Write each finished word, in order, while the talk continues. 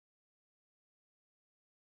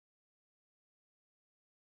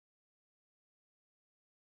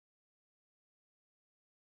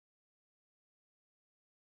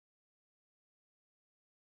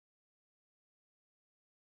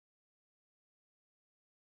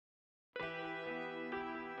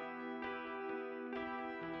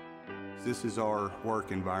This is our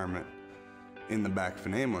work environment in the back of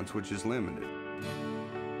an ambulance, which is limited.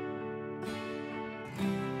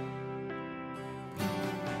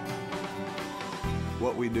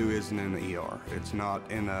 What we do isn't in the ER. It's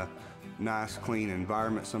not in a nice, clean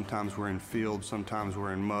environment. Sometimes we're in fields, sometimes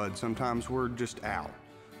we're in mud, sometimes we're just out.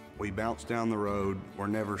 We bounce down the road, we're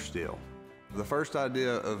never still. The first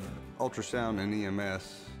idea of ultrasound and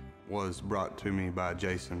EMS was brought to me by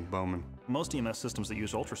Jason Bowman. Most EMS systems that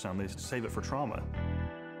use ultrasound, they save it for trauma.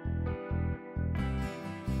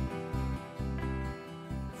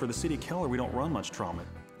 For the city of Keller, we don't run much trauma.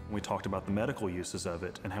 We talked about the medical uses of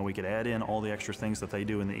it and how we could add in all the extra things that they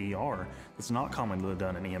do in the ER that's not commonly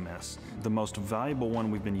done in EMS. The most valuable one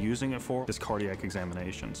we've been using it for is cardiac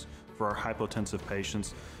examinations for our hypotensive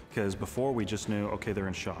patients, because before we just knew, okay, they're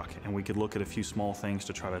in shock, and we could look at a few small things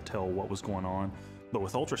to try to tell what was going on. But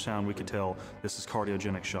with ultrasound, we could tell this is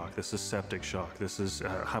cardiogenic shock, this is septic shock, this is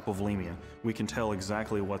hypovolemia. We can tell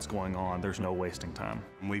exactly what's going on. There's no wasting time.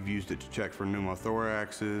 We've used it to check for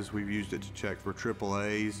pneumothoraxes. We've used it to check for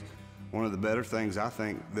AAAs. One of the better things I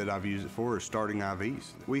think that I've used it for is starting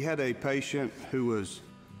IVs. We had a patient who was,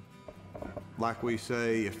 like we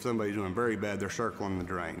say, if somebody's doing very bad, they're circling the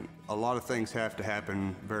drain. A lot of things have to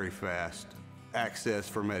happen very fast. Access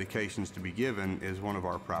for medications to be given is one of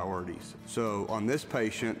our priorities. So on this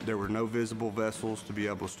patient, there were no visible vessels to be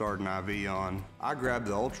able to start an IV on. I grabbed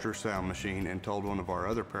the ultrasound machine and told one of our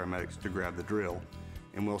other paramedics to grab the drill,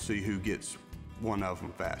 and we'll see who gets one of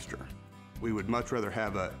them faster. We would much rather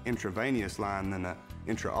have an intravenous line than an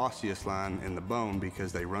intraosseous line in the bone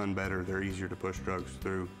because they run better, they're easier to push drugs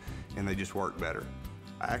through, and they just work better.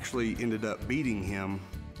 I actually ended up beating him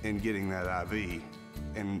in getting that IV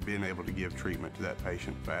and being able to give treatment to that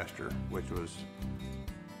patient faster, which was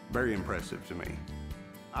very impressive to me.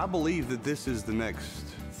 I believe that this is the next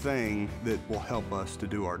thing that will help us to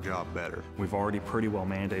do our job better. We've already pretty well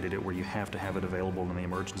mandated it where you have to have it available in the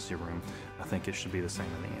emergency room. I think it should be the same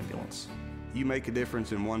in the ambulance. You make a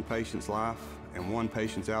difference in one patient's life and one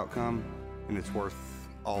patient's outcome, and it's worth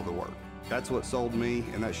all the work. That's what sold me,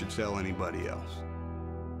 and that should sell anybody else.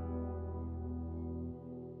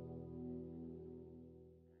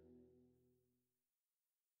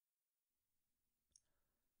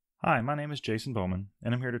 Hi, my name is Jason Bowman,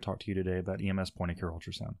 and I'm here to talk to you today about EMS point-of-care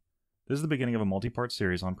ultrasound. This is the beginning of a multi-part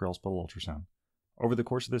series on pre-hospital ultrasound. Over the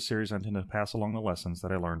course of this series, I intend to pass along the lessons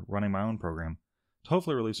that I learned running my own program to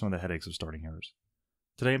hopefully relieve some of the headaches of starting errors.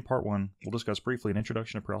 Today in part 1, we'll discuss briefly an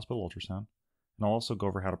introduction to pre-hospital ultrasound, and I'll also go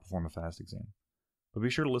over how to perform a fast exam. But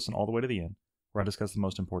be sure to listen all the way to the end, where I discuss the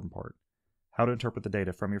most important part, how to interpret the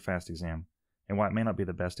data from your fast exam, and why it may not be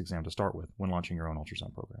the best exam to start with when launching your own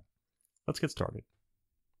ultrasound program. Let's get started.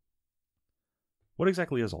 What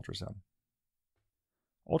exactly is ultrasound?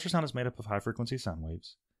 Ultrasound is made up of high-frequency sound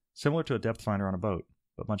waves, similar to a depth finder on a boat,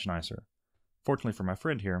 but much nicer. Fortunately for my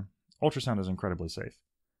friend here, ultrasound is incredibly safe.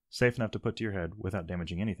 Safe enough to put to your head without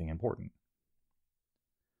damaging anything important.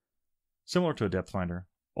 Similar to a depth finder,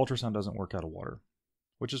 ultrasound doesn't work out of water,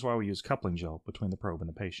 which is why we use coupling gel between the probe and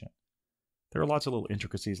the patient. There are lots of little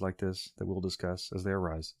intricacies like this that we'll discuss as they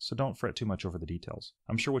arise, so don't fret too much over the details.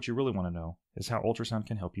 I'm sure what you really want to know is how ultrasound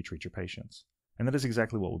can help you treat your patients. And that is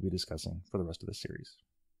exactly what we'll be discussing for the rest of this series.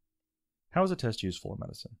 How is a test useful in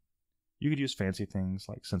medicine? You could use fancy things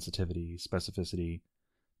like sensitivity, specificity,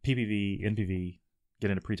 PPV, NPV, get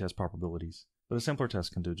into pretest probabilities, but a simpler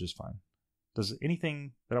test can do just fine. Does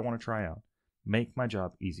anything that I want to try out make my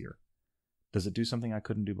job easier? Does it do something I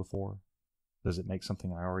couldn't do before? Does it make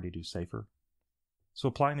something I already do safer? So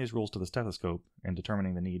applying these rules to the stethoscope and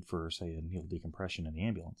determining the need for, say, a needle decompression in the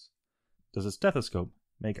ambulance, does a stethoscope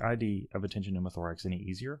make ID of a tension pneumothorax any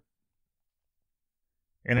easier?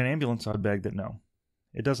 In an ambulance, I'd beg that no.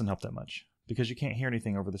 It doesn't help that much, because you can't hear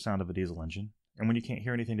anything over the sound of a diesel engine, and when you can't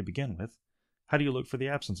hear anything to begin with, how do you look for the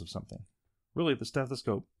absence of something? Really, the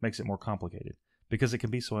stethoscope makes it more complicated, because it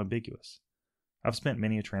can be so ambiguous. I've spent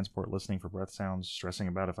many a transport listening for breath sounds, stressing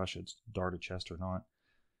about if I should dart a chest or not.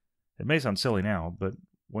 It may sound silly now, but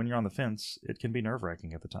when you're on the fence, it can be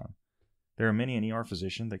nerve-wracking at the time. There are many an ER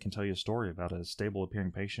physician that can tell you a story about a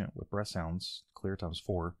stable-appearing patient with breath sounds, clear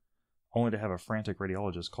 ×4, only to have a frantic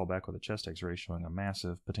radiologist call back with a chest x-ray showing a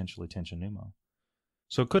massive, potentially tension pneumo.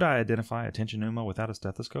 So could I identify a tension pneumo without a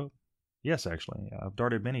stethoscope? Yes, actually. I've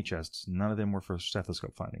darted many chests, none of them were for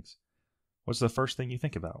stethoscope findings. What's the first thing you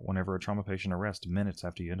think about whenever a trauma patient arrests minutes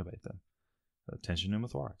after you intubate them? A tension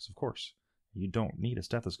pneumothorax, of course. You don't need a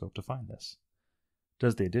stethoscope to find this.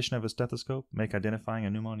 Does the addition of a stethoscope make identifying a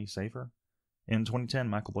pneumonia safer? In 2010,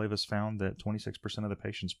 Michael Blavis found that 26% of the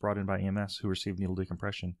patients brought in by EMS who received needle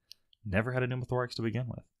decompression never had a pneumothorax to begin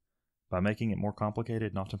with. By making it more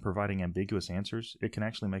complicated and often providing ambiguous answers, it can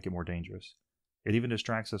actually make it more dangerous. It even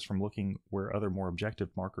distracts us from looking where other more objective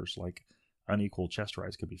markers like unequal chest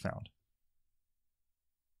rise could be found.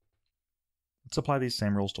 Let's apply these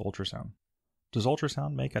same rules to ultrasound. Does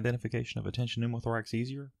ultrasound make identification of a tension pneumothorax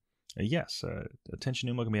easier? Yes, a tension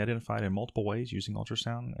pneumo can be identified in multiple ways using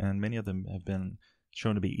ultrasound, and many of them have been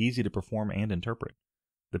shown to be easy to perform and interpret.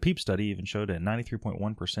 The PEEP study even showed a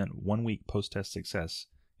 93.1% one-week post-test success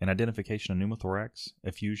in identification of pneumothorax,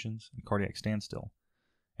 effusions, and cardiac standstill.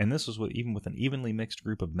 And this was even with an evenly mixed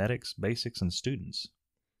group of medics, basics, and students.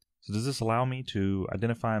 So does this allow me to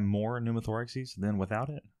identify more pneumothoraxes than without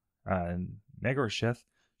it? Negarasheth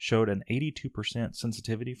showed an 82%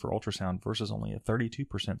 sensitivity for ultrasound versus only a 32%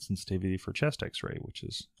 sensitivity for chest x-ray, which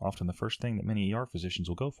is often the first thing that many ER physicians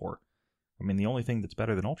will go for. I mean, the only thing that's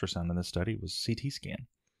better than ultrasound in this study was CT scan.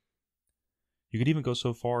 You could even go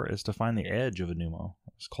so far as to find the edge of a pneumo,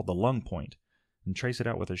 it's called the lung point, and trace it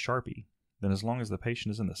out with a Sharpie. Then as long as the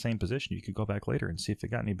patient is in the same position, you could go back later and see if it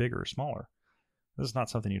got any bigger or smaller. This is not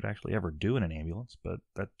something you'd actually ever do in an ambulance, but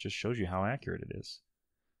that just shows you how accurate it is.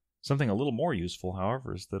 Something a little more useful,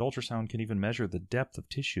 however, is that ultrasound can even measure the depth of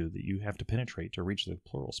tissue that you have to penetrate to reach the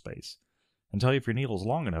pleural space, and tell you if your needle is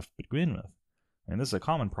long enough to begin with. And this is a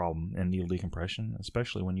common problem in needle decompression,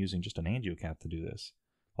 especially when using just an angiocath to do this.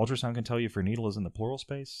 Ultrasound can tell you if your needle is in the pleural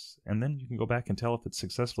space, and then you can go back and tell if it's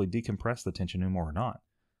successfully decompressed the tension pneumo or not.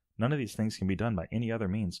 None of these things can be done by any other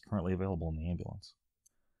means currently available in the ambulance.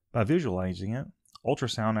 By visualizing it,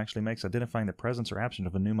 ultrasound actually makes identifying the presence or absence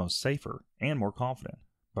of a pneumo safer and more confident.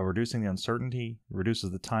 By reducing the uncertainty, it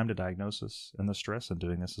reduces the time to diagnosis and the stress in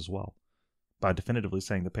doing this as well. By definitively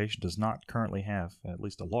saying the patient does not currently have at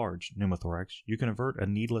least a large pneumothorax, you can avert a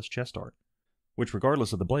needless chest art, which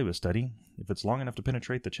regardless of the Blavis study, if it's long enough to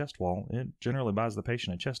penetrate the chest wall, it generally buys the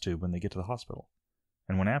patient a chest tube when they get to the hospital.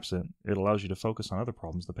 And when absent, it allows you to focus on other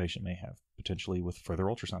problems the patient may have, potentially with further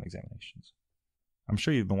ultrasound examinations. I'm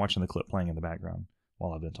sure you've been watching the clip playing in the background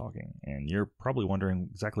while I've been talking, and you're probably wondering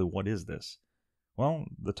exactly what is this? Well,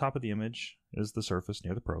 the top of the image is the surface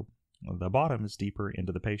near the probe. The bottom is deeper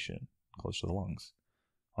into the patient, close to the lungs.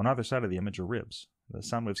 On either side of the image are ribs. The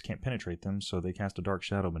sound waves can't penetrate them, so they cast a dark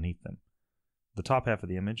shadow beneath them. The top half of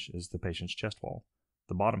the image is the patient's chest wall.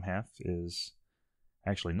 The bottom half is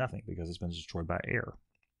actually nothing because it's been destroyed by air.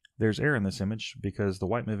 There's air in this image because the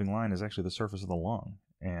white moving line is actually the surface of the lung,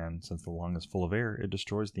 and since the lung is full of air, it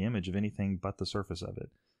destroys the image of anything but the surface of it.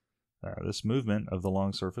 This movement of the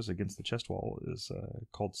lung surface against the chest wall is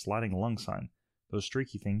called sliding lung sign. Those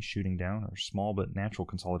streaky things shooting down are small but natural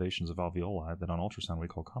consolidations of alveoli that on ultrasound we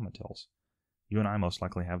call comet tails. You and I most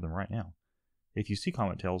likely have them right now. If you see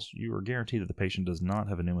comet tails, you are guaranteed that the patient does not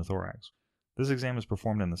have a pneumothorax. This exam is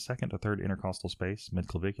performed in the second to third intercostal space,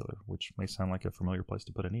 midclavicular, which may sound like a familiar place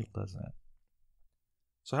to put a needle, doesn't it?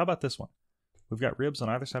 So how about this one? We've got ribs on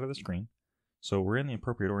either side of the screen, so we're in the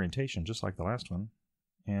appropriate orientation, just like the last one,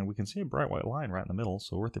 and we can see a bright white line right in the middle,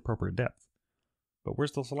 so we're at the appropriate depth. But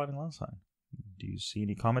where's the sliding lung sign? Do you see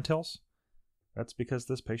any comet tails? That's because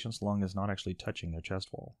this patient's lung is not actually touching their chest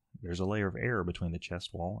wall. There's a layer of air between the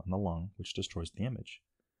chest wall and the lung, which destroys the image.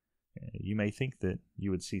 You may think that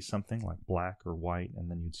you would see something like black or white and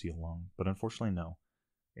then you'd see a lung, but unfortunately no.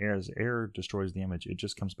 As air destroys the image, it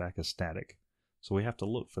just comes back as static. So we have to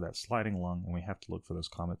look for that sliding lung, and we have to look for those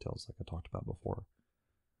comet tails like I talked about before.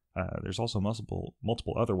 There's also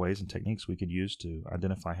multiple other ways and techniques we could use to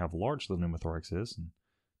identify how large the pneumothorax is and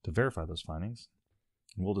to verify those findings.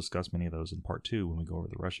 And we'll discuss many of those in part 2 when we go over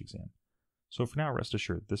the rush exam. So for now, rest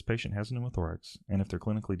assured, this patient has a pneumothorax, and if they're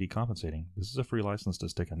clinically decompensating, this is a free license to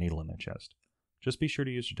stick a needle in their chest. Just be sure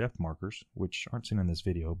to use your depth markers, which aren't seen in this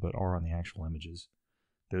video but are on the actual images.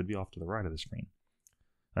 They would be off to the right of the screen.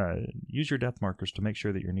 Use your depth markers to make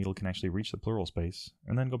sure that your needle can actually reach the pleural space,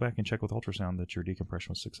 and then go back and check with ultrasound that your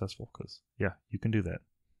decompression was successful, because, yeah, you can do that.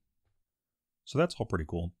 So that's all pretty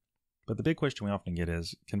cool. But the big question we often get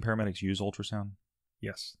is, can paramedics use ultrasound?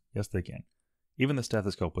 Yes they can. Even the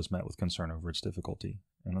stethoscope was met with concern over its difficulty,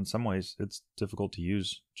 and in some ways it's difficult to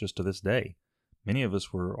use just to this day. Many of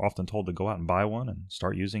us were often told to go out and buy one and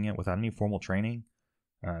start using it without any formal training.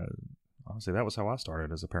 Honestly, that was how I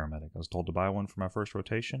started as a paramedic. I was told to buy one for my first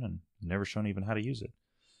rotation and never shown even how to use it.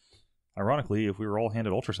 Ironically, if we were all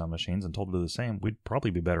handed ultrasound machines and told to do the same, we'd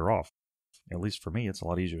probably be better off. At least for me, it's a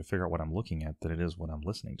lot easier to figure out what I'm looking at than it is what I'm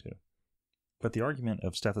listening to. But the argument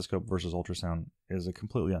of stethoscope versus ultrasound is a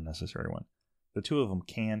completely unnecessary one. The two of them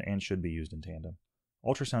can and should be used in tandem.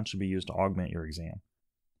 Ultrasound should be used to augment your exam.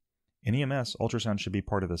 In EMS, ultrasound should be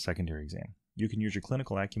part of the secondary exam. You can use your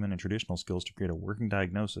clinical acumen and traditional skills to create a working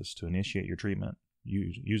diagnosis to initiate your treatment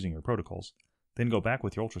using your protocols. Then go back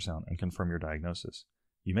with your ultrasound and confirm your diagnosis.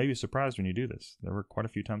 You may be surprised when you do this. There were quite a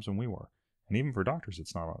few times when we were. And even for doctors,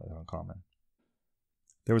 it's not uncommon.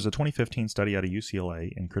 There was a 2015 study out of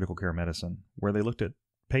UCLA in critical care medicine where they looked at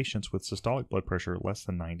patients with systolic blood pressure less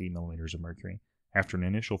than 90 millimeters of mercury after an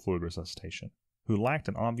initial fluid resuscitation who lacked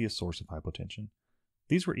an obvious source of hypotension.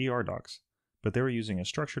 These were ER docs, but they were using a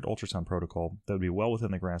structured ultrasound protocol that would be well within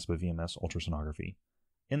the grasp of EMS ultrasonography.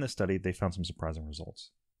 In this study, they found some surprising results.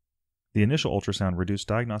 The initial ultrasound reduced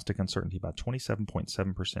diagnostic uncertainty by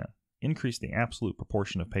 27.7%, increased the absolute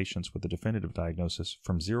proportion of patients with a definitive diagnosis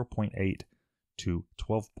from 0.8 to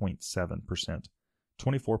 12.7%.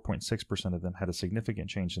 24.6% of them had a significant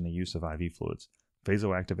change in the use of IV fluids,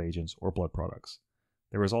 vasoactive agents, or blood products.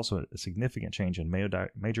 There was also a significant change in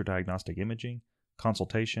major diagnostic imaging,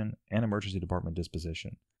 consultation, and emergency department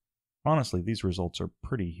disposition. Honestly, these results are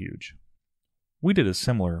pretty huge. We did a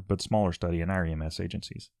similar but smaller study in our EMS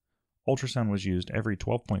agencies. Ultrasound was used every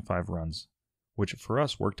 12.5 runs, which for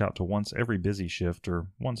us worked out to once every busy shift or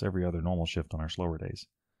once every other normal shift on our slower days.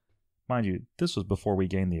 Mind you, this was before we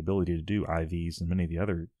gained the ability to do IVs and many of the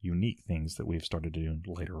other unique things that we've started to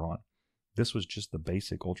do later on. This was just the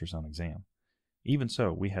basic ultrasound exam. Even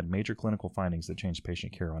so, we had major clinical findings that changed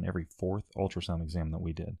patient care on every fourth ultrasound exam that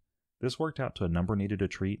we did. This worked out to a number needed to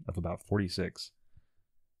treat of about 46.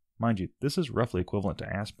 Mind you, this is roughly equivalent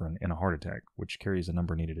to aspirin in a heart attack, which carries a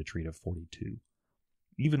number needed to treat of 42.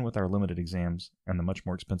 Even with our limited exams and the much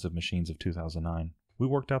more expensive machines of 2009, we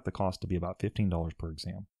worked out the cost to be about $15 per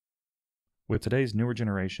exam. With today's newer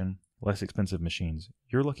generation, less expensive machines,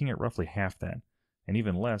 you're looking at roughly half that, and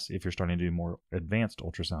even less if you're starting to do more advanced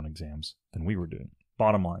ultrasound exams than we were doing.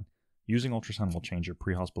 Bottom line, using ultrasound will change your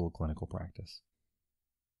pre-hospital clinical practice.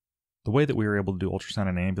 The way that we are able to do ultrasound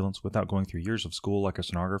in an ambulance without going through years of school like a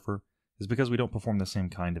sonographer is because we don't perform the same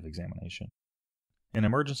kind of examination. In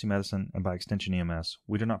emergency medicine, and by extension EMS,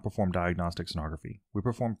 we do not perform diagnostic sonography. We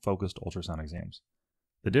perform focused ultrasound exams.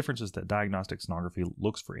 The difference is that diagnostic sonography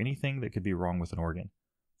looks for anything that could be wrong with an organ.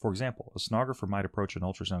 For example, a sonographer might approach an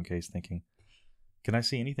ultrasound case thinking, "Can I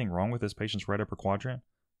see anything wrong with this patient's right upper quadrant?"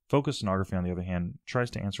 Focused sonography, on the other hand, tries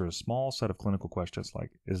to answer a small set of clinical questions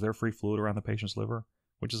like, is there free fluid around the patient's liver?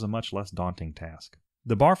 Which is a much less daunting task.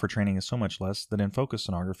 The bar for training is so much less that in focused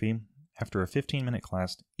sonography, after a 15-minute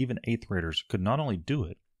class, even 8th graders could not only do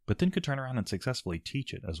it, but then could turn around and successfully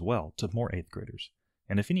teach it as well to more 8th graders.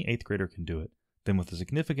 And if any 8th grader can do it, then with a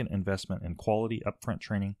significant investment in quality upfront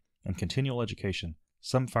training and continual education,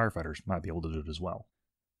 some firefighters might be able to do it as well.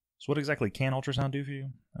 So what exactly can ultrasound do for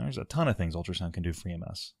you? There's a ton of things ultrasound can do for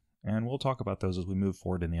EMS, and we'll talk about those as we move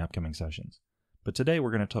forward in the upcoming sessions. But today we're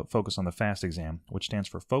going to focus on the FAST exam, which stands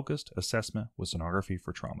for Focused Assessment with Sonography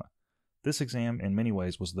for Trauma. This exam, in many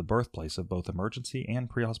ways, was the birthplace of both emergency and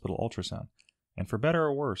pre-hospital ultrasound, and for better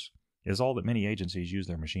or worse, is all that many agencies use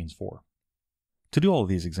their machines for. To do all of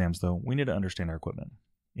these exams, though, we need to understand our equipment.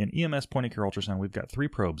 In EMS point-of-care ultrasound, we've got 3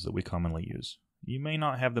 probes that we commonly use. You may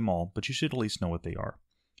not have them all, but you should at least know what they are.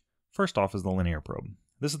 First off is the linear probe.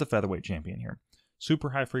 This is the featherweight champion here. Super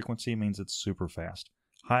high frequency means it's super fast.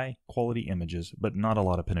 High quality images, but not a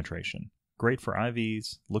lot of penetration. Great for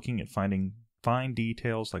IVs, looking at finding fine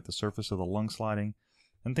details like the surface of the lung sliding,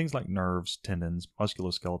 and things like nerves, tendons,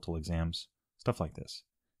 musculoskeletal exams, stuff like this.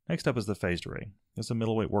 Next up is the phased array. It's a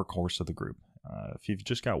middleweight workhorse of the group. If you've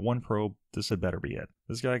just got one probe, this had better be it.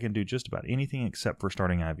 This guy can do just about anything except for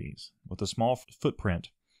starting IVs. With a small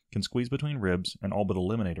footprint, can squeeze between ribs and all but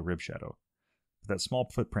eliminate a rib shadow. But that small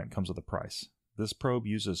footprint comes with a price. This probe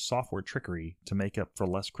uses software trickery to make up for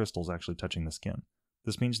less crystals actually touching the skin.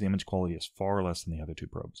 This means the image quality is far less than the other 2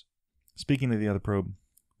 probes. Speaking of the other probe,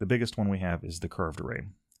 the biggest one we have is the curved array.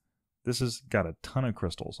 This has got a ton of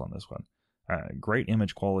crystals on this one. Great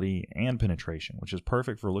image quality and penetration, which is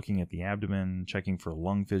perfect for looking at the abdomen, checking for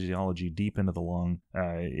lung physiology deep into the lung.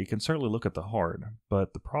 It can certainly look at the heart,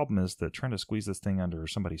 but the problem is that trying to squeeze this thing under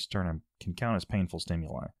somebody's sternum can count as painful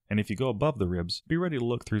stimuli. And if you go above the ribs, be ready to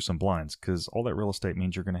look through some blinds, because all that real estate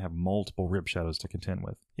means you're going to have multiple rib shadows to contend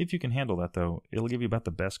with. If you can handle that, though, it'll give you about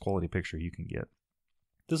the best quality picture you can get.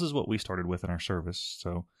 This is what we started with in our service,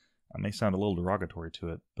 so I may sound a little derogatory to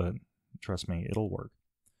it, but trust me, it'll work.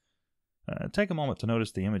 Take a moment to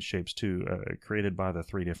notice the image shapes too, created by the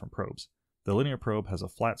 3 different probes. The linear probe has a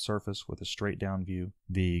flat surface with a straight down view.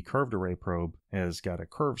 The curved array probe has got a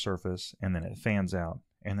curved surface and then it fans out.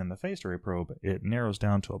 And then the phased array probe, it narrows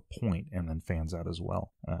down to a point and then fans out as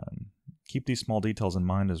well. Keep these small details in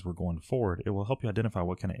mind as we're going forward. It will help you identify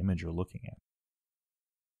what kind of image you're looking at.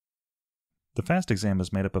 The FAST exam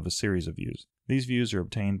is made up of a series of views. These views are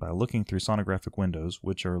obtained by looking through sonographic windows,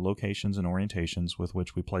 which are locations and orientations with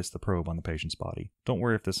which we place the probe on the patient's body. Don't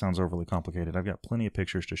worry if this sounds overly complicated, I've got plenty of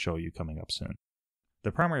pictures to show you coming up soon.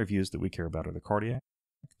 The primary views that we care about are the cardiac,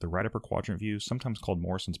 the right upper quadrant view, sometimes called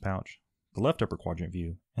Morrison's pouch, the left upper quadrant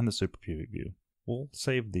view, and the suprapubic view. We'll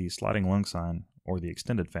save the sliding lung sign or the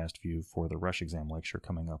extended FAST view for the rush exam lecture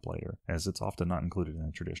coming up later, as it's often not included in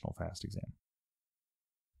a traditional FAST exam.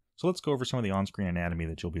 So let's go over some of the on-screen anatomy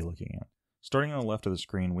that you'll be looking at. Starting on the left of the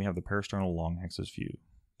screen, we have the parasternal long axis view.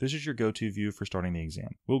 This is your go-to view for starting the exam.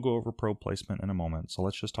 We'll go over probe placement in a moment, so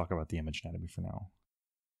let's just talk about the image anatomy for now.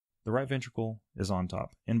 The right ventricle is on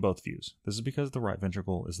top in both views. This is because the right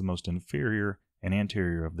ventricle is the most inferior and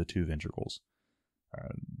anterior of the two ventricles.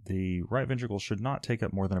 The right ventricle should not take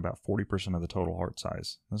up more than about 40% of the total heart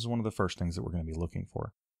size. This is one of the first things that we're going to be looking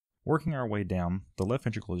for. Working our way down, the left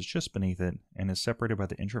ventricle is just beneath it and is separated by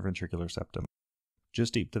the intraventricular septum.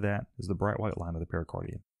 Just deep to that is the bright white line of the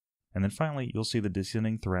pericardium. And then finally, you'll see the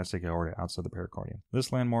descending thoracic aorta outside the pericardium.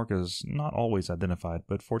 This landmark is not always identified,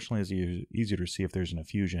 but fortunately is easier to see if there's an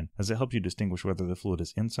effusion, as it helps you distinguish whether the fluid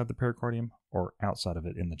is inside the pericardium or outside of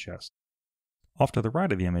it in the chest. Off to the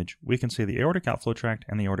right of the image, we can see the aortic outflow tract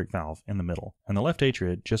and the aortic valve in the middle, and the left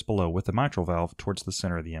atria just below with the mitral valve towards the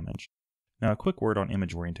center of the image. Now a quick word on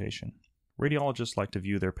image orientation. Radiologists like to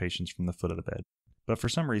view their patients from the foot of the bed, but for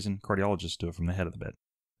some reason, cardiologists do it from the head of the bed.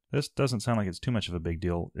 This doesn't sound like it's too much of a big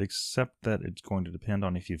deal, except that it's going to depend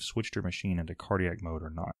on if you've switched your machine into cardiac mode or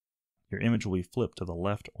not. Your image will be flipped to the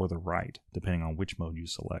left or the right, depending on which mode you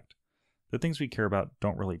select. The things we care about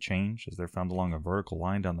don't really change, as they're found along a vertical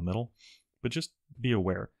line down the middle, but just be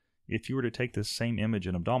aware, if you were to take this same image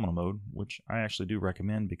in abdominal mode, which I actually do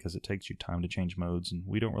recommend because it takes you time to change modes, and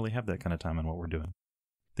we don't really have that kind of time in what we're doing,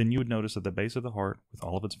 then you would notice at the base of the heart, with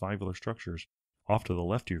all of its valvular structures, off to the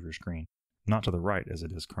left of your screen, not to the right as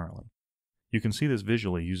it is currently. You can see this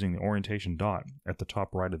visually using the orientation dot at the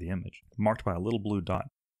top right of the image, marked by a little blue dot.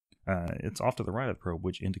 It's off to the right of the probe,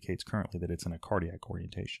 which indicates currently that it's in a cardiac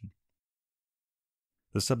orientation.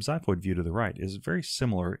 The subxiphoid view to the right is very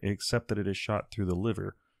similar, except that it is shot through the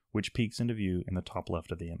liver, which peeks into view in the top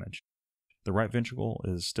left of the image. The right ventricle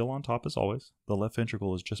is still on top as always. The left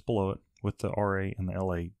ventricle is just below it, with the RA and the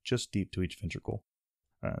LA just deep to each ventricle.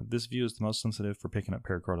 This view is the most sensitive for picking up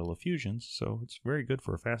pericardial effusions, so it's very good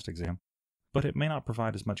for a FAST exam, but it may not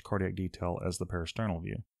provide as much cardiac detail as the parasternal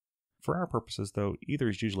view. For our purposes, though, either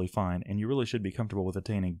is usually fine, and you really should be comfortable with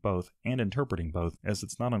attaining both and interpreting both, as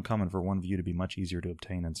it's not uncommon for one view to be much easier to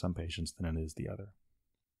obtain in some patients than it is the other.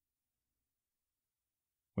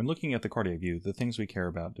 When looking at the cardiac view, the things we care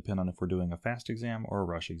about depend on if we're doing a FAST exam or a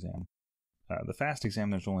rush exam. The FAST exam,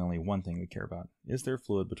 there's only one thing we care about. Is there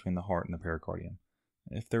fluid between the heart and the pericardium?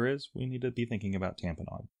 If there is, we need to be thinking about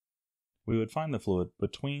tamponade. We would find the fluid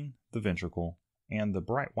between the ventricle and the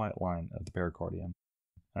bright white line of the pericardium.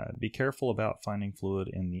 Be careful about finding fluid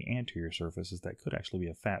in the anterior surface, as that could actually be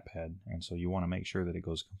a fat pad, and so you want to make sure that it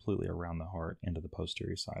goes completely around the heart into the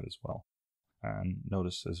posterior side as well. And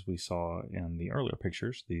notice, as we saw in the earlier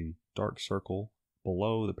pictures, the dark circle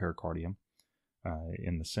below the pericardium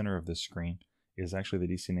in the center of this screen is actually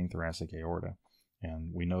the descending thoracic aorta.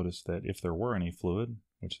 And we notice that if there were any fluid,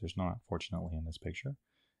 which there's not, fortunately, in this picture,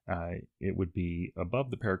 it would be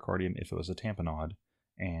above the pericardium if it was a tamponade,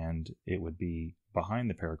 and it would be behind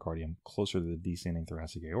the pericardium, closer to the descending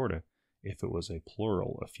thoracic aorta, if it was a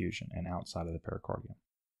pleural effusion and outside of the pericardium.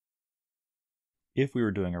 If we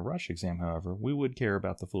were doing a rush exam, however, we would care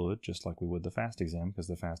about the fluid, just like we would the FAST exam, because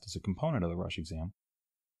the FAST is a component of the rush exam,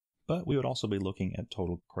 but we would also be looking at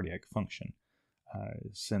total cardiac function.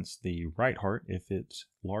 Since the right heart, if it's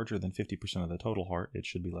larger than 50% of the total heart, it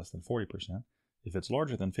should be less than 40%. If it's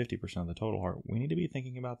larger than 50% of the total heart, we need to be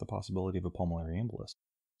thinking about the possibility of a pulmonary embolus.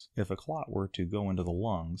 If a clot were to go into the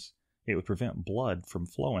lungs, it would prevent blood from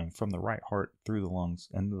flowing from the right heart through the lungs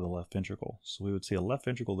into the left ventricle. So we would see a left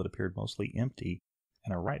ventricle that appeared mostly empty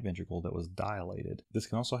and a right ventricle that was dilated. This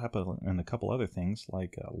can also happen in a couple other things,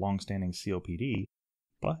 like long-standing COPD,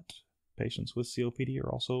 but patients with COPD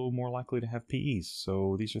are also more likely to have PEs,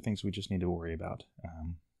 so these are things we just need to worry about.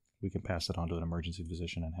 We can pass it on to an emergency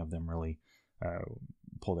physician and have them really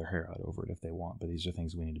pull their hair out over it if they want, but these are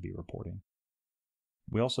things we need to be reporting.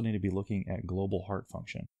 We also need to be looking at global heart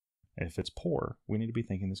function. If it's poor, we need to be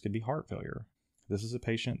thinking this could be heart failure. This is a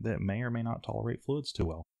patient that may or may not tolerate fluids too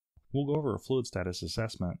well. We'll go over a fluid status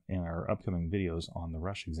assessment in our upcoming videos on the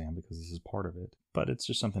rush exam because this is part of it, but it's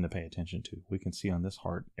just something to pay attention to. We can see on this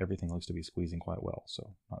heart, everything looks to be squeezing quite well,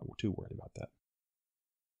 so not too worried about that.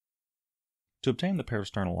 To obtain the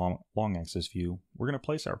parasternal long axis view, we're going to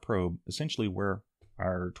place our probe essentially where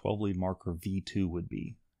our 12-lead marker V2 would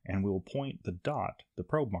be, and we'll point the dot, the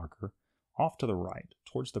probe marker, off to the right,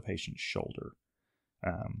 towards the patient's shoulder.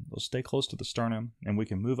 We'll stay close to the sternum, and we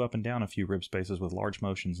can move up and down a few rib spaces with large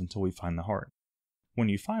motions until we find the heart. When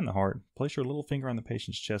you find the heart, place your little finger on the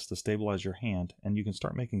patient's chest to stabilize your hand, and you can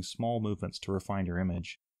start making small movements to refine your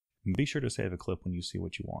image. And be sure to save a clip when you see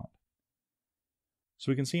what you want.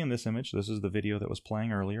 So we can see in this image, this is the video that was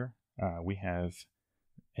playing earlier. We have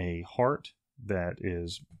a heart that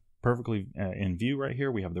is perfectly in view right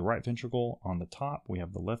here. We have the right ventricle on the top. We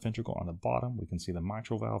have the left ventricle on the bottom. We can see the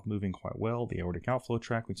mitral valve moving quite well. The aortic outflow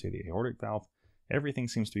tract, we can see the aortic valve. Everything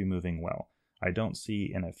seems to be moving well. I don't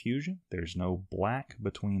see an effusion. There's no black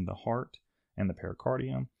between the heart and the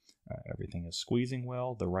pericardium. Everything is squeezing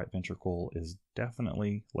well. The right ventricle is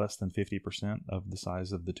definitely less than 50% of the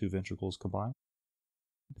size of the two ventricles combined.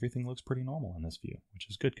 Everything looks pretty normal in this view, which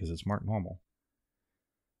is good because it's marked normal.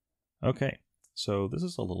 Okay, so this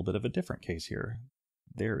is a little bit of a different case here.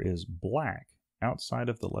 There is black outside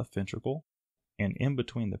of the left ventricle and in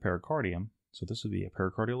between the pericardium. So this would be a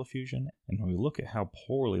pericardial effusion. And when we look at how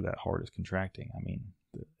poorly that heart is contracting, I mean,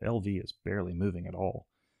 the LV is barely moving at all.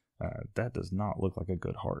 That does not look like a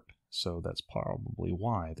good heart. So that's probably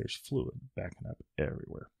why there's fluid backing up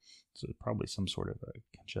everywhere. So probably some sort of a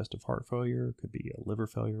congestive heart failure, could be a liver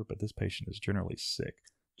failure, but this patient is generally sick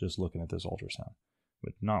just looking at this ultrasound.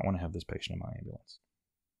 Would not want to have this patient in my ambulance.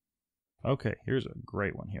 Okay, here's a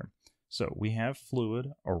great one here. So we have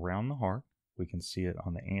fluid around the heart. We can see it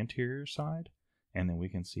on the anterior side, and then we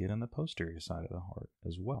can see it on the posterior side of the heart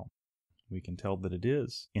as well. We can tell that it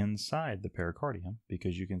is inside the pericardium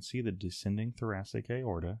because you can see the descending thoracic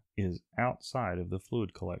aorta is outside of the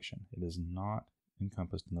fluid collection. It is not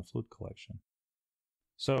encompassed in the fluid collection.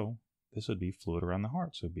 So this would be fluid around the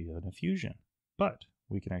heart, so it would be an effusion. But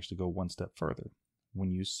we can actually go one step further.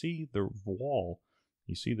 When you see the wall,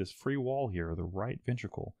 you see this free wall here, the right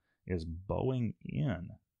ventricle is bowing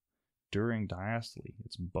in during diastole.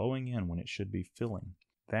 It's bowing in when it should be filling.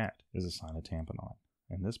 That is a sign of tamponade.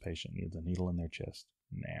 And this patient needs a needle in their chest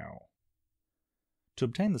now. To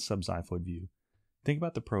obtain the subxiphoid view, think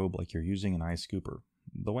about the probe like you're using an eye scooper.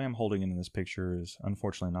 The way I'm holding it in this picture is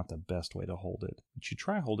unfortunately not the best way to hold it. You should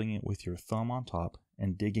try holding it with your thumb on top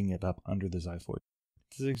and digging it up under the xiphoid.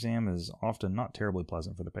 This exam is often not terribly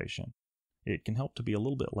pleasant for the patient. It can help to be a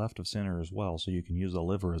little bit left of center as well, so you can use the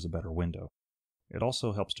liver as a better window. It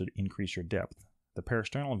also helps to increase your depth. The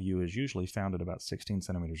peristernal view is usually found at about 16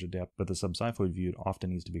 centimeters of depth, but the subxiphoid view often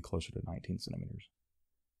needs to be closer to 19 centimeters.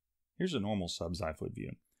 Here's a normal subxiphoid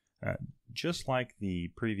view. Just like the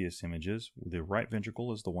previous images, the right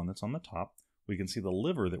ventricle is the one that's on the top. We can see the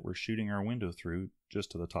liver that we're shooting our window through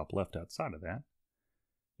just to the top left outside of that.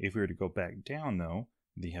 If we were to go back down though,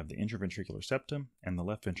 you have the intraventricular septum and the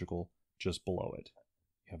left ventricle just below it.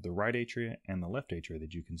 You have the right atria and the left atria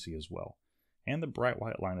that you can see as well, and the bright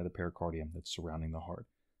white line of the pericardium that's surrounding the heart.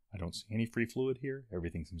 I don't see any free fluid here.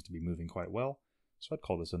 Everything seems to be moving quite well, so I'd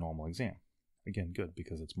call this a normal exam. Again, good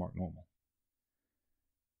because it's marked normal.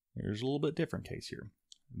 Here's a little bit different case here.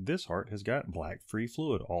 This heart has got black free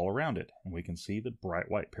fluid all around it, and we can see the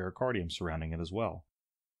bright white pericardium surrounding it as well.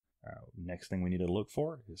 Next thing we need to look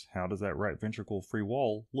for is how does that right ventricle free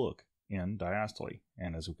wall look in diastole?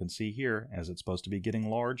 And as we can see here, as it's supposed to be getting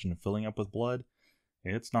large and filling up with blood,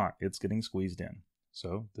 it's not. It's getting squeezed in.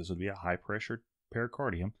 So this would be a high pressure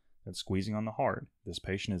pericardium that's squeezing on the heart. This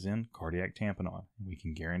patient is in cardiac tamponade. We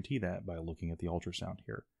can guarantee that by looking at the ultrasound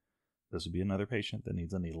here. This would be another patient that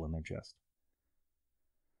needs a needle in their chest.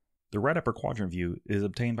 The right upper quadrant view is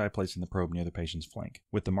obtained by placing the probe near the patient's flank,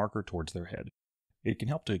 with the marker towards their head. It can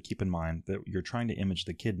help to keep in mind that you're trying to image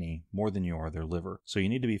the kidney more than you are their liver, so you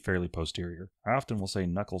need to be fairly posterior. I often will say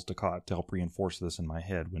knuckles to cot to help reinforce this in my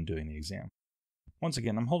head when doing the exam. Once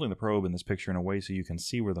again, I'm holding the probe in this picture in a way so you can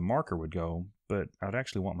see where the marker would go, but I would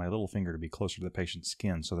actually want my little finger to be closer to the patient's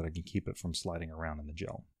skin so that I can keep it from sliding around in the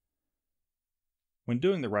gel. When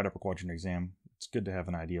doing the right upper quadrant exam, it's good to have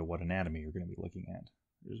an idea what anatomy you're going to be looking at.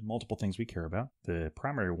 There's multiple things we care about. The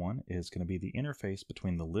primary one is going to be the interface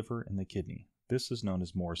between the liver and the kidney. This is known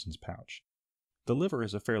as Morrison's pouch. The liver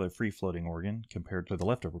is a fairly free-floating organ compared to the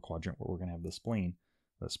left upper quadrant where we're going to have the spleen.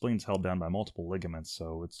 The spleen's held down by multiple ligaments,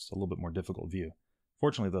 so it's a little bit more difficult view.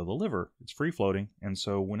 Fortunately though, the liver, it's free-floating, and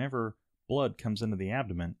so whenever blood comes into the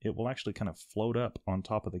abdomen, it will actually kind of float up on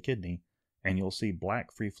top of the kidney, and you'll see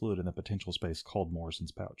black free fluid in the potential space called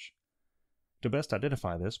Morrison's pouch. To best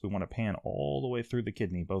identify this, we want to pan all the way through the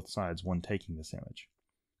kidney, both sides, when taking this image.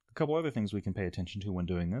 A couple other things we can pay attention to when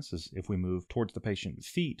doing this is if we move towards the patient's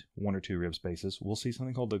feet 1 or 2 rib spaces, we'll see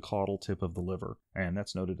something called the caudal tip of the liver, and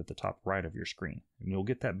that's noted at the top right of your screen. And you'll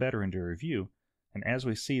get that better into review And as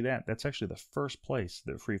we see that, that's actually the first place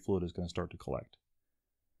that free fluid is going to start to collect.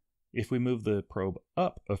 If we move the probe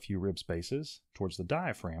up a few rib spaces towards the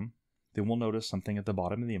diaphragm, then we'll notice something at the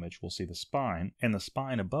bottom of the image. We'll see the spine, and the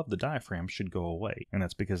spine above the diaphragm should go away, and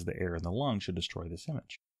that's because the air in the lung should destroy this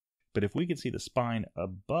image. But if we can see the spine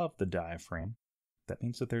above the diaphragm, that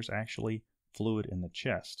means that there's actually fluid in the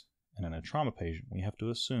chest. And in a trauma patient, we have to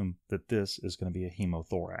assume that this is going to be a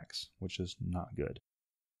hemothorax, which is not good.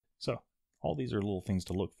 So, all these are little things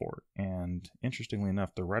to look for, and interestingly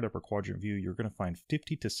enough, the right upper quadrant view, you're going to find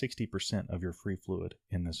 50 to 60% of your free fluid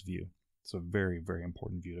in this view. It's a very, very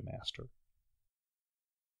important view to master.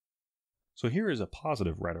 So here is a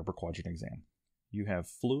positive right upper quadrant exam. You have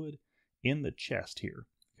fluid in the chest here,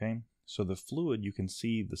 okay? So the fluid, you can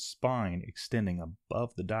see the spine extending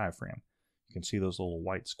above the diaphragm. You can see those little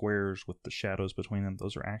white squares with the shadows between them.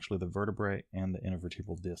 Those are actually the vertebrae and the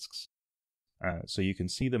intervertebral discs. So you can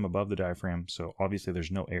see them above the diaphragm, so obviously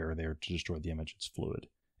there's no air there to destroy the image, it's fluid.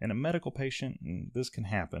 In a medical patient, this can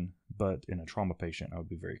happen, but in a trauma patient, I would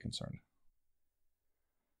be very concerned.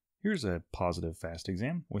 Here's a positive fast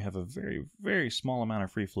exam. We have a very, very small amount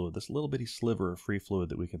of free fluid, this little bitty sliver of free fluid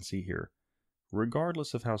that we can see here.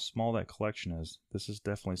 Regardless of how small that collection is, this is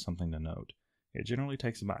definitely something to note. It generally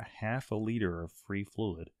takes about half a liter of free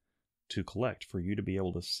fluid to collect for you to be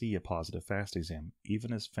able to see a positive fast exam,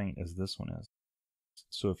 even as faint as this one is.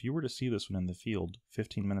 So if you were to see this one in the field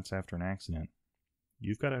 15 minutes after an accident,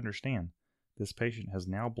 you've got to understand this patient has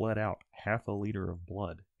now bled out half a liter of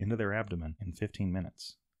blood into their abdomen in 15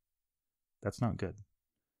 minutes. That's not good.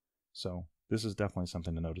 So this is definitely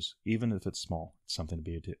something to notice. Even if it's small, it's something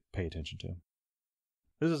to pay attention to.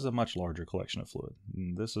 This is a much larger collection of fluid.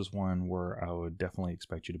 This is one where I would definitely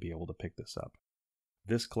expect you to be able to pick this up.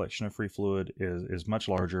 This collection of free fluid is much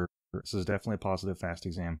larger. This is definitely a positive fast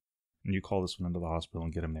exam. And you call this one into the hospital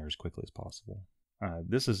and get them there as quickly as possible.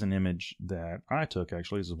 This is an image that I took,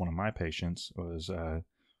 actually. This is one of my patients.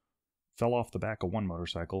 Fell off the back of one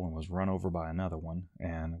motorcycle and was run over by another one.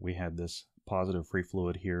 And we had this positive free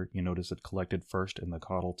fluid here. You notice it collected first in the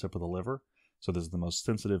caudal tip of the liver. So this is the most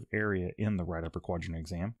sensitive area in the right upper quadrant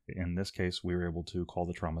exam. In this case, we were able to call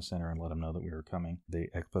the trauma center and let them know that we were coming. They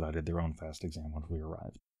expedited their own fast exam once we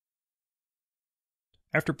arrived.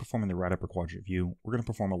 After performing the right upper quadrant view, we're going to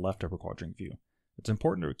perform a left upper quadrant view. It's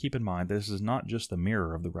important to keep in mind this is not just the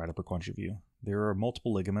mirror of the right upper quadrant view. There are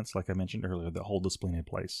multiple ligaments, like I mentioned earlier, that hold the spleen in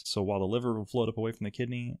place. So while the liver will float up away from the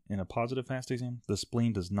kidney in a positive fast exam, the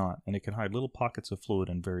spleen does not, and it can hide little pockets of fluid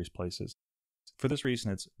in various places. For this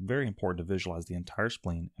reason, it's very important to visualize the entire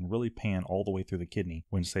spleen and really pan all the way through the kidney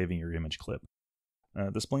when saving your image clip.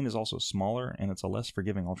 The spleen is also smaller, and it's a less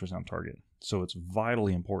forgiving ultrasound target. So it's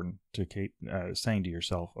vitally important to keep saying to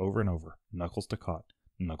yourself over and over, knuckles to cot,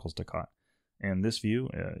 knuckles to cot. And this view,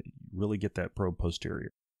 really get that probe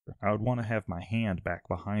posterior. I would want to have my hand back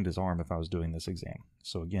behind his arm if I was doing this exam.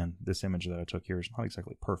 So again, this image that I took here is not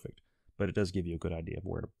exactly perfect, but it does give you a good idea of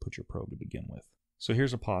where to put your probe to begin with. So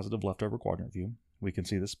here's a positive left upper quadrant view. We can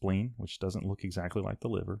see the spleen, which doesn't look exactly like the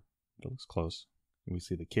liver, but it looks close. We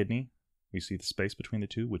see the kidney. We see the space between the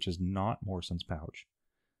two, which is not Morison's pouch.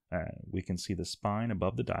 We can see the spine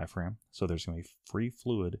above the diaphragm, so there's going to be free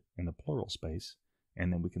fluid in the pleural space,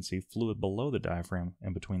 and then we can see fluid below the diaphragm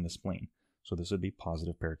and between the spleen. So this would be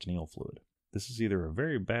positive peritoneal fluid. This is either a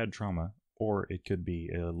very bad trauma, or it could be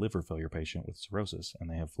a liver failure patient with cirrhosis, and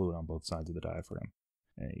they have fluid on both sides of the diaphragm.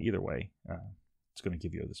 Either way, it's going to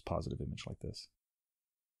give you this positive image like this.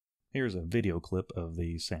 Here's a video clip of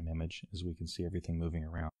the same image, as we can see everything moving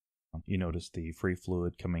around. You notice the free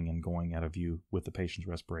fluid coming and going out of view with the patient's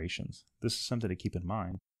respirations. This is something to keep in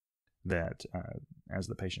mind, that as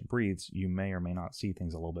the patient breathes, you may or may not see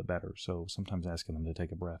things a little bit better, so sometimes asking them to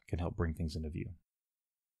take a breath can help bring things into view.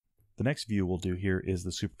 The next view we'll do here is the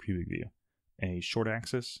suprapubic view, a short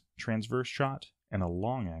axis transverse shot and a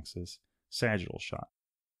long axis sagittal shot.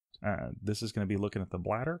 This is going to be looking at the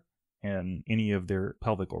bladder and any of their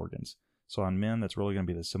pelvic organs. So on men, that's really going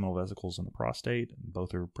to be the seminal vesicles and the prostate.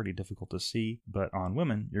 Both are pretty difficult to see, but on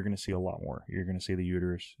women, you're going to see a lot more. You're going to see the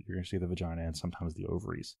uterus, you're going to see the vagina, and sometimes the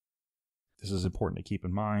ovaries. This is important to keep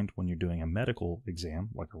in mind when you're doing a medical exam,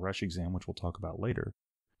 like a rush exam, which we'll talk about later.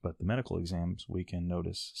 But the medical exams, we can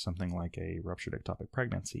notice something like a ruptured ectopic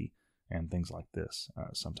pregnancy and things like this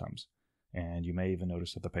sometimes. And you may even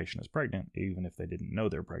notice that the patient is pregnant, even if they didn't know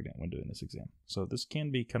they're pregnant when doing this exam. So this can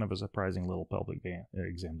be kind of a surprising little pelvic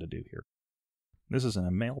exam to do here. This is in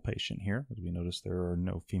a male patient here. As we notice, there are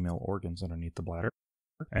no female organs underneath the bladder.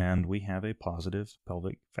 And we have a positive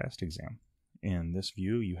pelvic fast exam. In this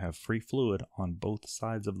view, you have free fluid on both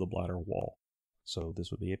sides of the bladder wall. So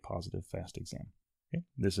this would be a positive fast exam. Okay.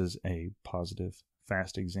 This is a positive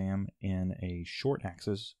fast exam in a short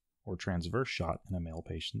axis or transverse shot in a male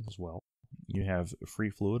patient as well. You have free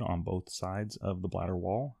fluid on both sides of the bladder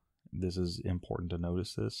wall. This is important to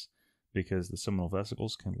notice this because the seminal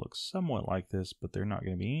vesicles can look somewhat like this, but they're not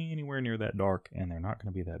going to be anywhere near that dark, and they're not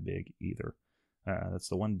going to be that big either. That's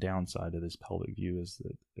the one downside of this pelvic view, is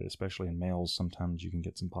that especially in males, sometimes you can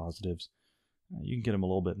get some positives. You can get them a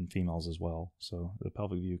little bit in females as well, so the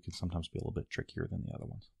pelvic view can sometimes be a little bit trickier than the other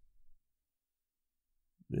ones.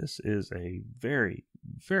 This is a very,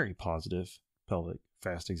 very positive pelvic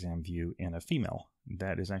fast exam view in a female.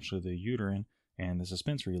 That is actually the uterine and the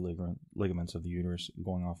suspensory ligaments of the uterus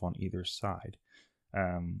going off on either side.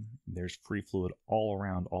 There's free fluid all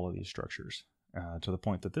around all of these structures, to the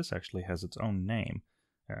point that this actually has its own name.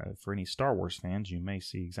 For any Star Wars fans, you may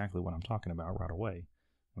see exactly what I'm talking about right away.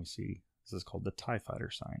 We see this is called the TIE Fighter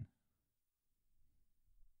sign.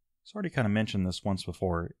 So I already kind of mentioned this once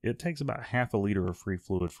before. It takes about half a liter of free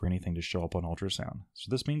fluid for anything to show up on ultrasound. So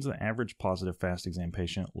this means the average positive fast exam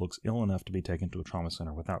patient looks ill enough to be taken to a trauma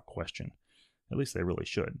center without question. At least they really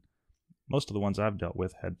should. Most of the ones I've dealt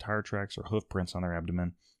with had tire tracks or hoof prints on their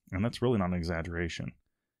abdomen, and that's really not an exaggeration.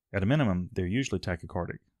 At a minimum, they're usually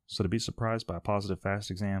tachycardic, so to be surprised by a positive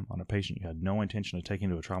fast exam on a patient you had no intention of taking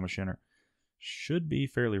to a trauma center should be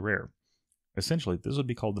fairly rare. Essentially, this would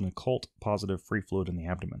be called an occult positive free fluid in the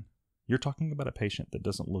abdomen. You're talking about a patient that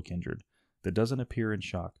doesn't look injured, that doesn't appear in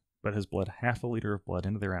shock, but has bled half a liter of blood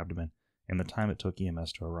into their abdomen in the time it took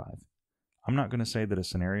EMS to arrive. I'm not going to say that a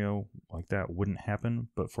scenario like that wouldn't happen,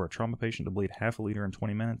 but for a trauma patient to bleed half a liter in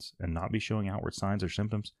 20 minutes and not be showing outward signs or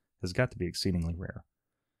symptoms has got to be exceedingly rare.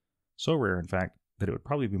 So rare, in fact, that it would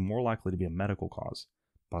probably be more likely to be a medical cause,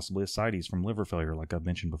 possibly ascites from liver failure like I've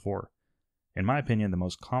mentioned before. In my opinion, the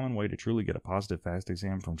most common way to truly get a positive fast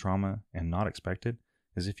exam from trauma and not expected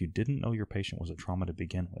is if you didn't know your patient was a trauma to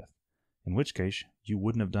begin with, in which case you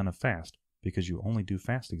wouldn't have done a fast because you only do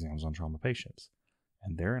fast exams on trauma patients.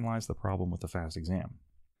 And therein lies the problem with the fast exam.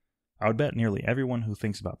 I would bet nearly everyone who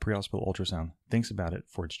thinks about pre-hospital ultrasound thinks about it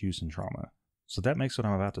for its use in trauma. So that makes what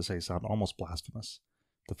I'm about to say sound almost blasphemous.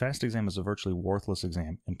 The fast exam is a virtually worthless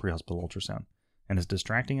exam in pre-hospital ultrasound, and is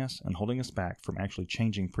distracting us and holding us back from actually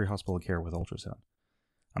changing pre-hospital care with ultrasound.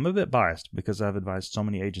 I'm a bit biased because I've advised so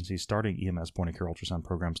many agencies starting EMS point-of-care ultrasound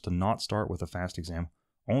programs to not start with a fast exam,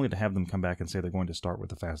 only to have them come back and say they're going to start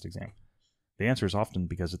with a fast exam. The answer is often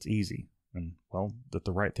because it's easy, and, well, that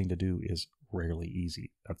the right thing to do is rarely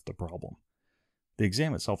easy. That's the problem. The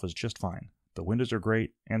exam itself is just fine. The windows are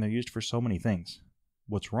great, and they're used for so many things.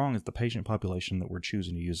 What's wrong is the patient population that we're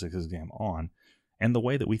choosing to use this exam on, and the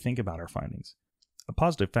way that we think about our findings. A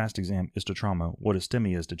positive fast exam is to trauma what a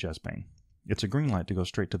STEMI is to chest pain. It's a green light to go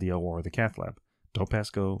straight to the OR or the cath lab. Don't pass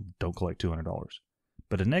go, don't collect $200.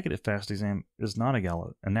 But a negative fast exam is not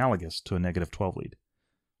analogous to a negative 12 lead.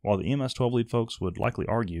 While the EMS 12 lead folks would likely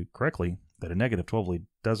argue, correctly, that a negative 12 lead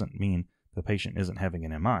doesn't mean the patient isn't having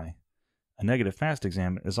an MI, a negative fast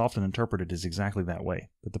exam is often interpreted as exactly that way,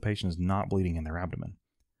 that the patient is not bleeding in their abdomen.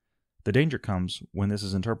 The danger comes when this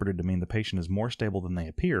is interpreted to mean the patient is more stable than they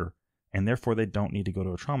appear, and therefore they don't need to go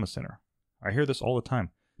to a trauma center. I hear this all the time,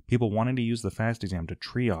 people wanting to use the fast exam to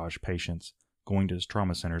triage patients going to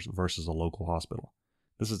trauma centers versus a local hospital.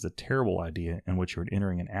 This is a terrible idea in which you're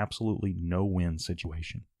entering an absolutely no-win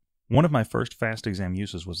situation. One of my first fast exam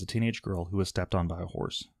uses was a teenage girl who was stepped on by a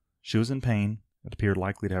horse. She was in pain and appeared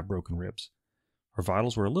likely to have broken ribs. Her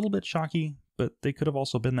vitals were a little bit shocky, but they could have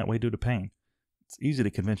also been that way due to pain. It's easy to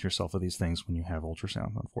convince yourself of these things when you have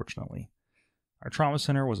ultrasound, unfortunately. Our trauma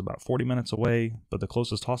center was about 40 minutes away, but the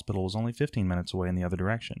closest hospital was only 15 minutes away in the other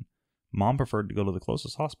direction. Mom preferred to go to the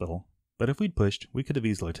closest hospital, but if we'd pushed, we could have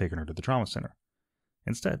easily taken her to the trauma center.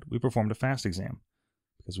 Instead, we performed a fast exam.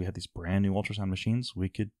 Because we had these brand new ultrasound machines, we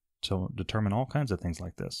could determine all kinds of things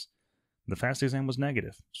like this. The fast exam was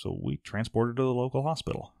negative, so we transported her to the local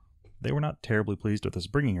hospital. They were not terribly pleased with us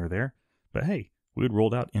bringing her there, but hey, we had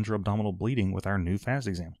rolled out intra-abdominal bleeding with our new fast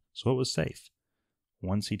exam, so it was safe.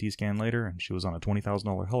 One CT scan later, and she was on a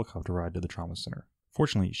 $20,000 helicopter ride to the trauma center.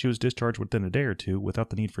 Fortunately, she was discharged within a day or two without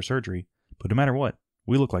the need for surgery, but no matter what,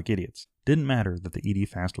 we looked like idiots. Didn't matter that the ED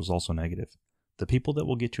fast was also negative. The people that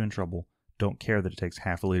will get you in trouble don't care that it takes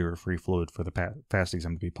half a liter of free fluid for the fast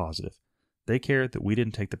exam to be positive. They care that we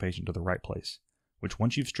didn't take the patient to the right place, which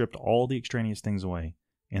once you've stripped all the extraneous things away,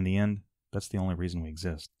 in the end, that's the only reason we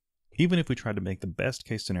exist. Even if we try to make the best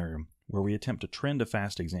case scenario where we attempt to trend a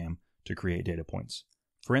fast exam to create data points.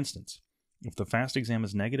 For instance, if the fast exam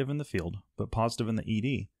is negative in the field, but positive in the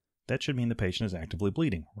ED, that should mean the patient is actively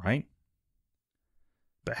bleeding, right?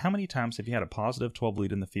 But how many times have you had a positive 12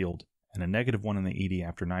 lead in the field and a -1 in the ED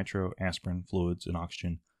after nitro, aspirin, fluids, and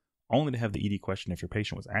oxygen, only to have the ED question if your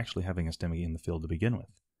patient was actually having a STEMI in the field to begin with.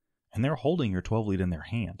 And they're holding your 12 lead in their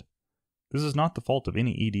hand. This is not the fault of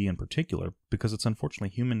any ED in particular, because it's unfortunately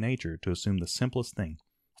human nature to assume the simplest thing,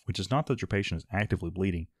 which is not that your patient is actively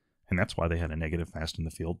bleeding, and that's why they had a negative fast in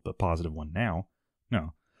the field, but +1 now.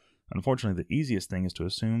 No. Unfortunately, the easiest thing is to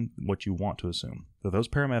assume what you want to assume, that those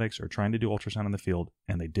paramedics are trying to do ultrasound in the field,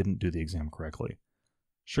 and they didn't do the exam correctly.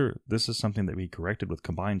 Sure, this is something that we corrected with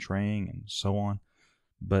combined training and so on,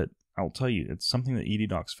 but I'll tell you, it's something that ED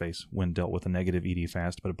docs face when dealt with a negative ED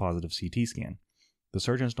fast but a positive CT scan. The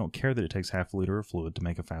surgeons don't care that it takes half a liter of fluid to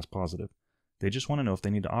make a fast positive. They just want to know if they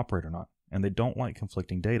need to operate or not, and they don't like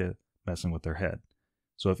conflicting data messing with their head.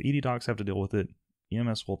 So if ED docs have to deal with it,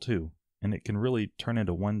 EMS will too, and it can really turn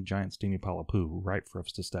into one giant steamy pile of poo ripe for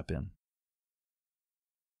us to step in.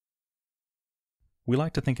 We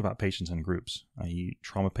like to think about patients in groups, i.e.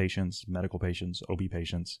 trauma patients, medical patients, OB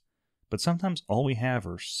patients, but sometimes all we have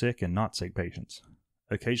are sick and not sick patients.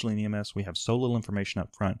 Occasionally in EMS we have so little information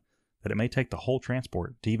up front that it may take the whole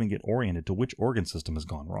transport to even get oriented to which organ system has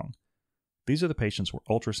gone wrong. These are the patients where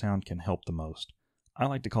ultrasound can help the most. I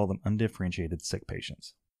like to call them undifferentiated sick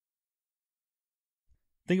patients.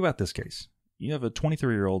 Think about this case. You have a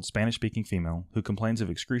 23-year-old Spanish-speaking female who complains of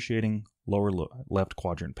excruciating lower left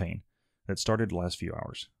quadrant pain that started the last few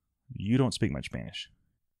hours. You don't speak much Spanish.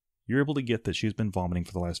 You're able to get that she's been vomiting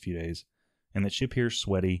for the last few days and that she appears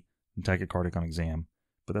sweaty and tachycardic on exam,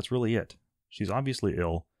 but that's really it. She's obviously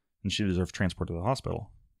ill and she deserves transport to the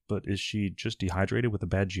hospital. But is she just dehydrated with a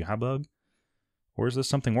bad GI bug? Or is this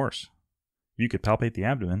something worse? You could palpate the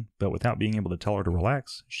abdomen, but without being able to tell her to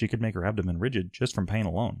relax, she could make her abdomen rigid just from pain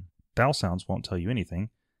alone. Bowel sounds won't tell you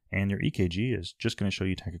anything, and your EKG is just going to show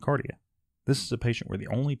you tachycardia. This is a patient where the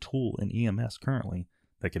only tool in EMS currently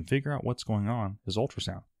that can figure out what's going on is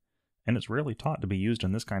ultrasound, and it's rarely taught to be used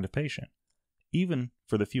in this kind of patient. Even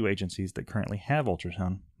for the few agencies that currently have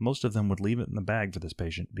ultrasound, most of them would leave it in the bag for this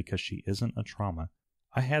patient because she isn't a trauma.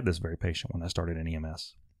 I had this very patient when I started in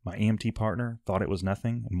EMS. My EMT partner thought it was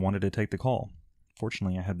nothing and wanted to take the call.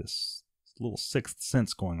 Fortunately, I had this little sixth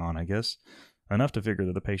sense going on, I guess, enough to figure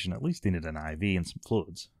that the patient at least needed an IV and some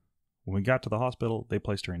fluids. When we got to the hospital, they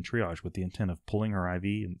placed her in triage with the intent of pulling her IV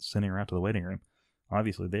and sending her out to the waiting room.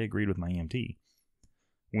 Obviously, they agreed with my EMT.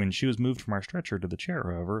 When she was moved from our stretcher to the chair,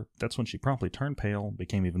 however, that's when she promptly turned pale,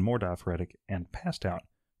 became even more diaphoretic, and passed out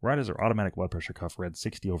right as her automatic blood pressure cuff read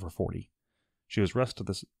 60/40. She was rushed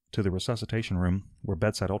to the resuscitation room, where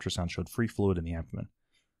bedside ultrasound showed free fluid in the abdomen.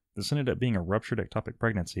 This ended up being a ruptured ectopic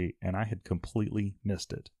pregnancy, and I had completely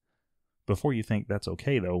missed it. Before you think that's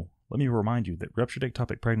okay, though, let me remind you that ruptured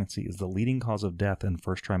ectopic pregnancy is the leading cause of death in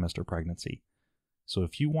first trimester pregnancy. So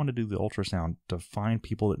if you want to do the ultrasound to find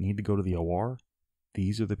people that need to go to the OR,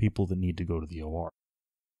 these are the people that need to go to the OR.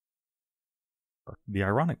 The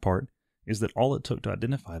ironic part is that all it took to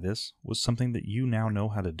identify this was something that you now know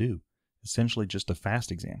how to do, essentially just a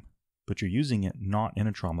fast exam, but you're using it not in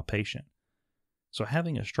a trauma patient. So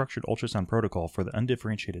having a structured ultrasound protocol for the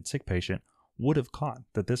undifferentiated sick patient would have caught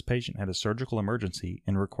that this patient had a surgical emergency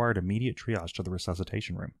and required immediate triage to the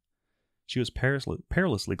resuscitation room. She was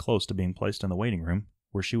perilously close to being placed in the waiting room,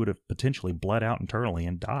 where she would have potentially bled out internally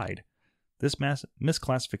and died. This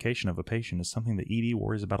misclassification of a patient is something the ED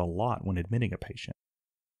worries about a lot when admitting a patient.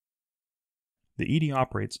 The ED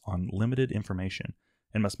operates on limited information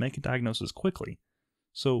and must make a diagnosis quickly,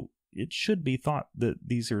 so it should be thought that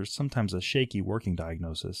these are sometimes a shaky working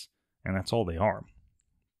diagnosis, and that's all they are.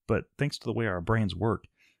 But thanks to the way our brains work,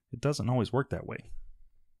 it doesn't always work that way.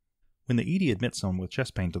 When the ED admits someone with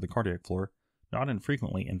chest pain to the cardiac floor, not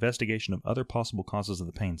infrequently investigation of other possible causes of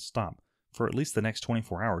the pain stop for at least the next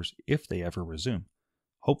 24 hours if they ever resume.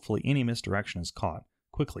 Hopefully any misdirection is caught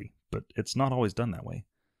quickly, but it's not always done that way.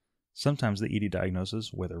 Sometimes the ED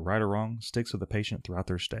diagnosis, whether right or wrong, sticks with the patient throughout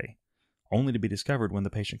their stay, only to be discovered when the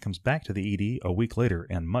patient comes back to the ED a week later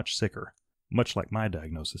and much sicker, much like my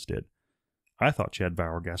diagnosis did. I thought she had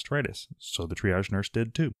viral gastritis, so the triage nurse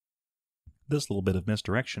did too. This little bit of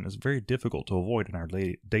misdirection is very difficult to avoid in our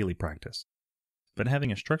daily practice, but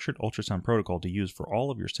having a structured ultrasound protocol to use for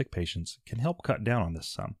all of your sick patients can help cut down on this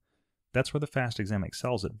some. That's where the FAST exam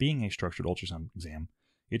excels at being a structured ultrasound exam.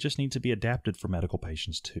 It just needs to be adapted for medical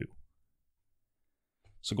patients too.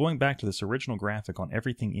 So going back to this original graphic on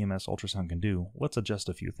everything EMS ultrasound can do, let's adjust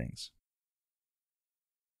a few things.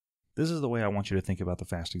 This is the way I want you to think about the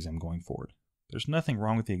FAST exam going forward. There's nothing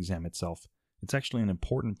wrong with the exam itself. It's actually an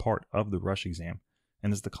important part of the rush exam,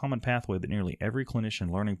 and is the common pathway that nearly every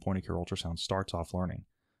clinician learning point-of-care ultrasound starts off learning.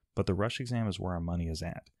 But the rush exam is where our money is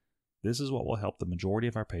at. This is what will help the majority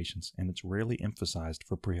of our patients, and it's rarely emphasized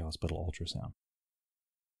for pre-hospital ultrasound.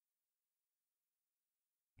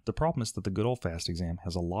 The problem is that the good old fast exam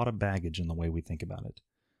has a lot of baggage in the way we think about it.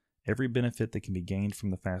 Every benefit that can be gained from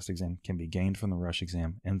the fast exam can be gained from the rush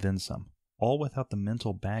exam, and then some, all without the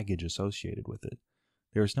mental baggage associated with it.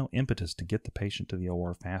 There is no impetus to get the patient to the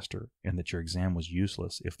OR faster, and that your exam was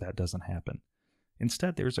useless if that doesn't happen.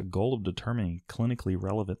 Instead, there is a goal of determining clinically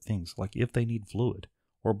relevant things like if they need fluid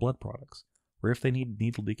or blood products, or if they need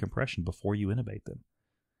needle decompression before you intubate them.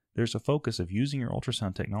 There's a focus of using your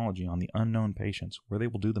ultrasound technology on the unknown patients where they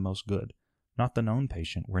will do the most good, not the known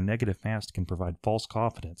patient where negative fast can provide false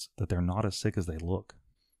confidence that they're not as sick as they look.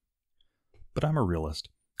 But I'm a realist.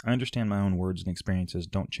 I understand my own words and experiences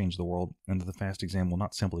don't change the world, and that the fast exam will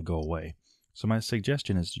not simply go away. So my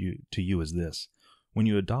suggestion to you is this. When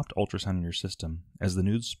you adopt ultrasound in your system, as the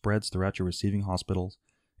news spreads throughout your receiving hospitals,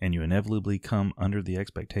 and you inevitably come under the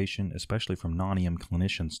expectation, especially from non-EM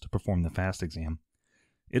clinicians, to perform the fast exam,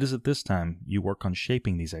 it is at this time you work on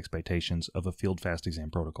shaping these expectations of a field fast exam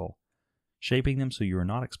protocol, shaping them so you are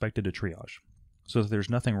not expected to triage, so that there's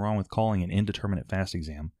nothing wrong with calling an indeterminate fast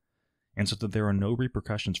exam, and so that there are no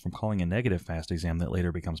repercussions from calling a negative fast exam that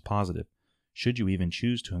later becomes positive, should you even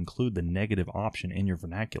choose to include the negative option in your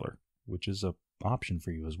vernacular, which is an option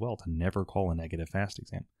for you as well to never call a negative fast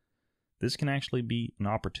exam. This can actually be an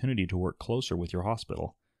opportunity to work closer with your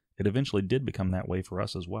hospital. It eventually did become that way for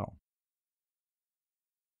us as well.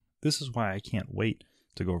 This is why I can't wait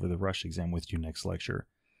to go over the rush exam with you next lecture,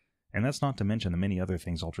 and that's not to mention the many other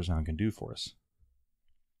things ultrasound can do for us.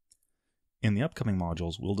 In the upcoming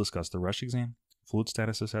modules, we'll discuss the rush exam, fluid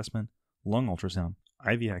status assessment, lung ultrasound,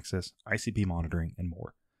 IV access, ICP monitoring, and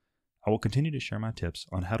more. I will continue to share my tips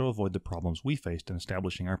on how to avoid the problems we faced in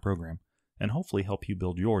establishing our program, and hopefully help you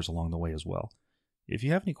build yours along the way as well. If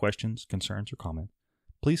you have any questions, concerns, or comments,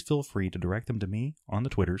 please feel free to direct them to me on the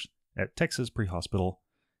Twitters at Texas Prehospital,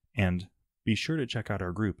 and be sure to check out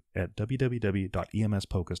our group at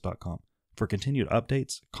www.emspocus.com for continued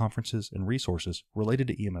updates, conferences, and resources related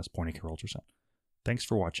to EMS point-of-care ultrasound. Thanks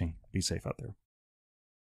for watching. Be safe out there.